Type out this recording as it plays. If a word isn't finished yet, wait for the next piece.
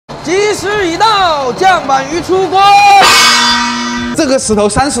吉时已到，酱板鱼出锅。这个石头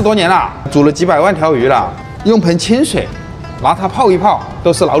30多年了，煮了几百万条鱼了，用盆清水拿它泡一泡，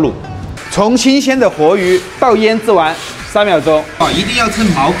都是老卤。从新鲜的活鱼到腌制完3秒钟啊，一定要趁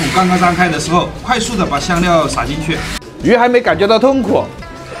毛骨刚刚张开的时候，快速的把香料撒进去。鱼还没感觉到痛苦，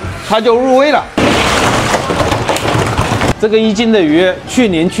它就入味了。这个1斤的鱼，去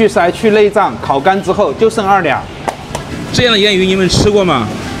鳞、去鳃、去内脏，烤干之后就剩2两。这样的腌鱼你们吃过吗？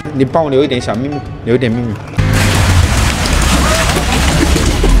你帮我留一点小秘密，留一点秘密。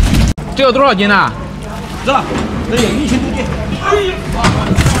这有多少斤呢？这有1斤多斤。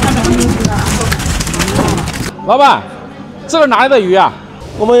老板，这是哪里的鱼啊？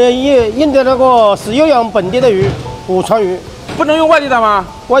我们用的那个是岳阳本地的鱼，武川鱼，不能用外地的吗？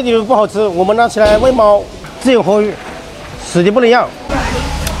外地的不好吃，我们拿起来喂猫，只有活鱼，死的不能要。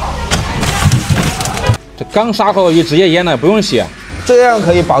这刚杀好的鱼直接腌了，不用洗。这样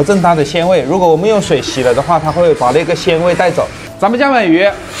可以保证它的鲜味。如果我们用水洗了的话，它会把那个鲜味带走。咱们酱板鱼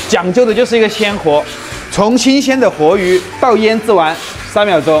讲究的就是一个鲜活，从新鲜的活鱼到腌制完3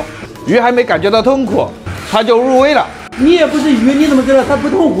秒钟，鱼还没感觉到痛苦，它就入味了。你也不是鱼，你怎么知道它不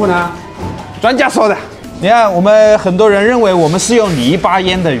痛苦呢？专家说的。你看，我们很多人认为我们是用泥巴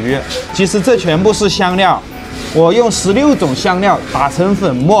腌的鱼，其实这全部是香料。我用16种香料打成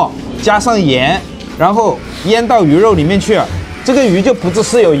粉末，加上盐，然后腌到鱼肉里面去。这个鱼就不只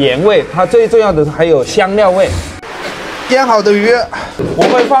是有盐味，它最重要的还有香料味。腌好的鱼，我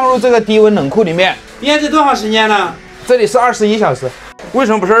会放入这个低温冷库里面。腌制多长时间呢？这里是21小时。为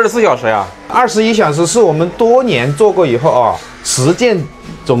什么不是24小时呀？21小时是我们多年做过以后啊，实践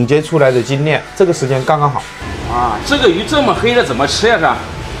总结出来的经验，这个时间刚刚好。啊，这个鱼这么黑的怎么吃呀？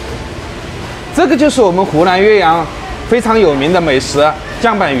这个就是我们湖南岳阳非常有名的美食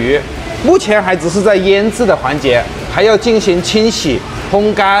酱板鱼，目前还只是在腌制的环节，还要进行清洗、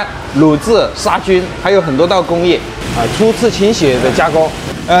烘干、卤制、杀菌，还有很多道工艺初次清洗的加工。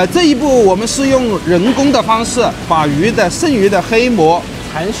这一步我们是用人工的方式把剩余的黑膜、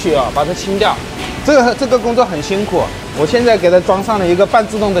残血把它清掉。这个工作很辛苦，我现在给它装上了一个半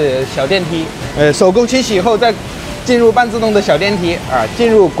自动的小电梯。手工清洗以后再进入半自动的小电梯进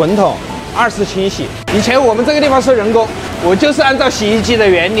入滚筒2次清洗。以前我们这个地方是人工，我就是按照洗衣机的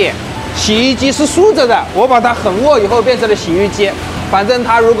原理，洗衣机是竖着的，我把它横握以后变成了洗衣机。反正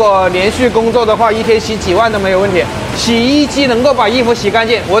它如果连续工作的话，一天洗几万都没有问题。洗衣机能够把衣服洗干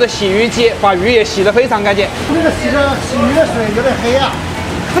净，我的洗鱼机把鱼也洗得非常干净。那个洗鱼的水有点黑啊，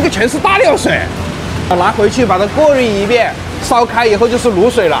这个全是大料水，拿回去把它过滤一遍，烧开以后就是卤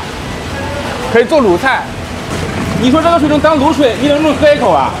水了，可以做卤菜。你说这个水能当卤水，你能不能喝一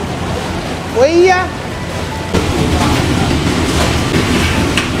口啊？可以呀。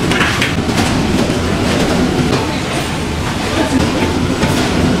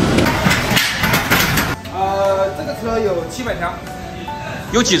这个车有700条，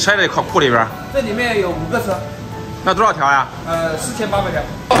有几车在库里边？这里面有5个车。那多少条呀？4800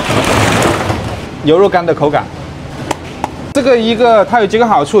条。牛肉干的口感，这个它有几个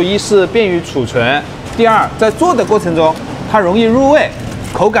好处：一是便于储存，第二在做的过程中它容易入味，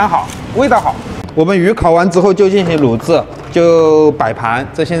口感好，味道好。我们鱼烤完之后就进行卤制，就摆盘。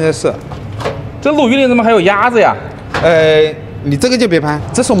这现在是，这鲈鱼里怎么还有鸭子呀？你这个就别拍，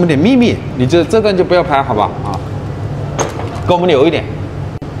这是我们的秘密，你这段就不要拍，好吧？给我们留一点。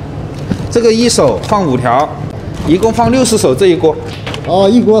这个一手放5条，一共放60手这一锅。哦，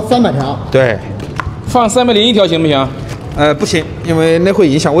一锅300条。对，放301条行不行？不行，因为那会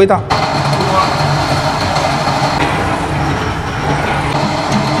影响味道。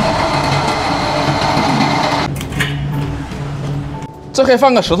这还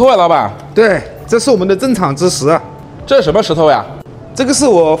放个石头啊，老板？对，这是我们的镇厂之石。这是什么石头呀？这个是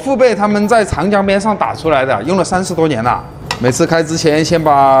我父辈他们在长江边上打出来的，用了30多年了。每次开之前，先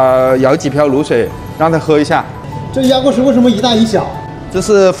把舀几瓢卤水让他喝一下。这压锅石为什么一大一小？这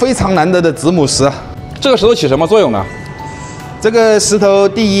是非常难得的子母石。这个石头起什么作用呢？这个石头，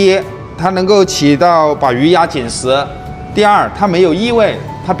第一，它能够起到把鱼压紧实；第二，它没有异味，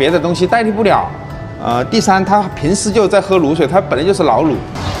它别的东西代替不了。第三，它平时就在喝卤水，它本来就是老卤。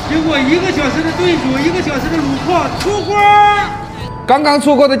经过1个小时的炖煮，1个小时的卤泡，出锅。刚刚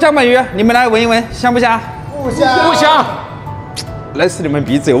出锅的酱板鱼，你们来闻一闻，香不香？不香，不香。那是你们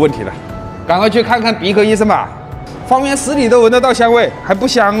鼻子有问题了，赶快去看看鼻科医生吧。方圆10里都闻得到香味，还不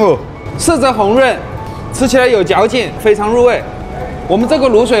香哦。色泽红润，吃起来有嚼劲，非常入味。我们这个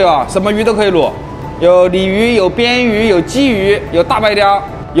卤水什么鱼都可以卤，有鲤鱼、有边鱼、有鲫鱼、有大白鲷，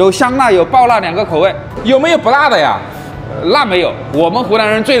有香辣、有爆辣2个口味。有没有不辣的呀？辣没有，我们湖南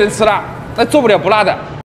人最能吃辣，但做不了不辣的。